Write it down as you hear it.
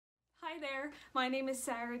Hi there, my name is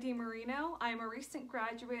Sarah DeMarino. I am a recent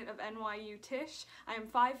graduate of NYU Tisch. I am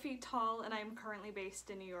 5 feet tall and I am currently based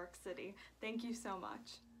in New York City. Thank you so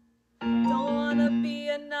much. Don't wanna be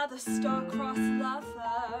another star-crossed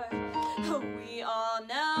lover. We all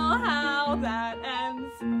know how that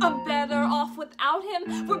ends. I'm better off without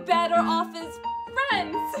him. We're better off as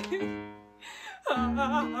friends.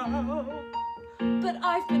 But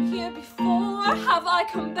I've been here before. Have I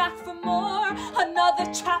come back for more? Another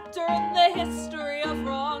chapter in the history of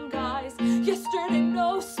wrong guys. Yesterday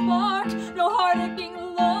no spark, no heart-aching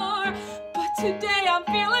lore. But today I'm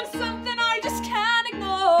feeling something I just can't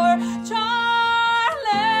ignore. Charlie,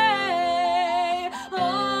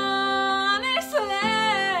 honestly,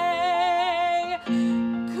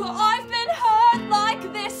 I've been hurt like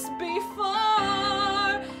this before.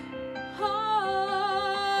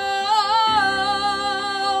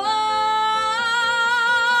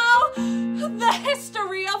 The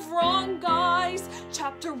history of wrong guys.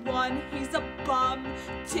 Chapter 1, he's a bum.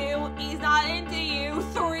 2, he's not into you.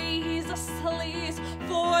 3, he's a sleaze.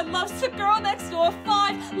 4, loves the girl next door.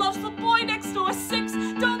 5, loves the boy next door. 6,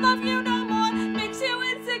 don't love you no more. Makes you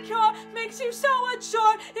insecure, makes you so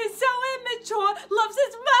unsure. Is so immature, loves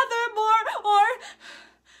his mother.